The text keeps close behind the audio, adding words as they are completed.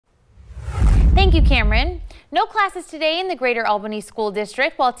Thank you, Cameron. No classes today in the Greater Albany School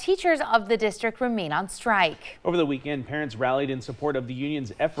District while teachers of the district remain on strike. Over the weekend, parents rallied in support of the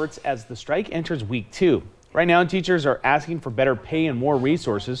union's efforts as the strike enters week 2. Right now, teachers are asking for better pay and more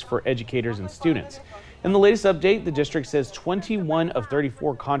resources for educators and students. In the latest update, the district says 21 of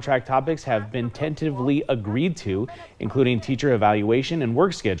 34 contract topics have been tentatively agreed to, including teacher evaluation and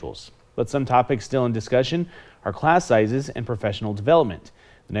work schedules. But some topics still in discussion are class sizes and professional development.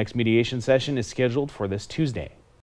 The next mediation session is scheduled for this Tuesday.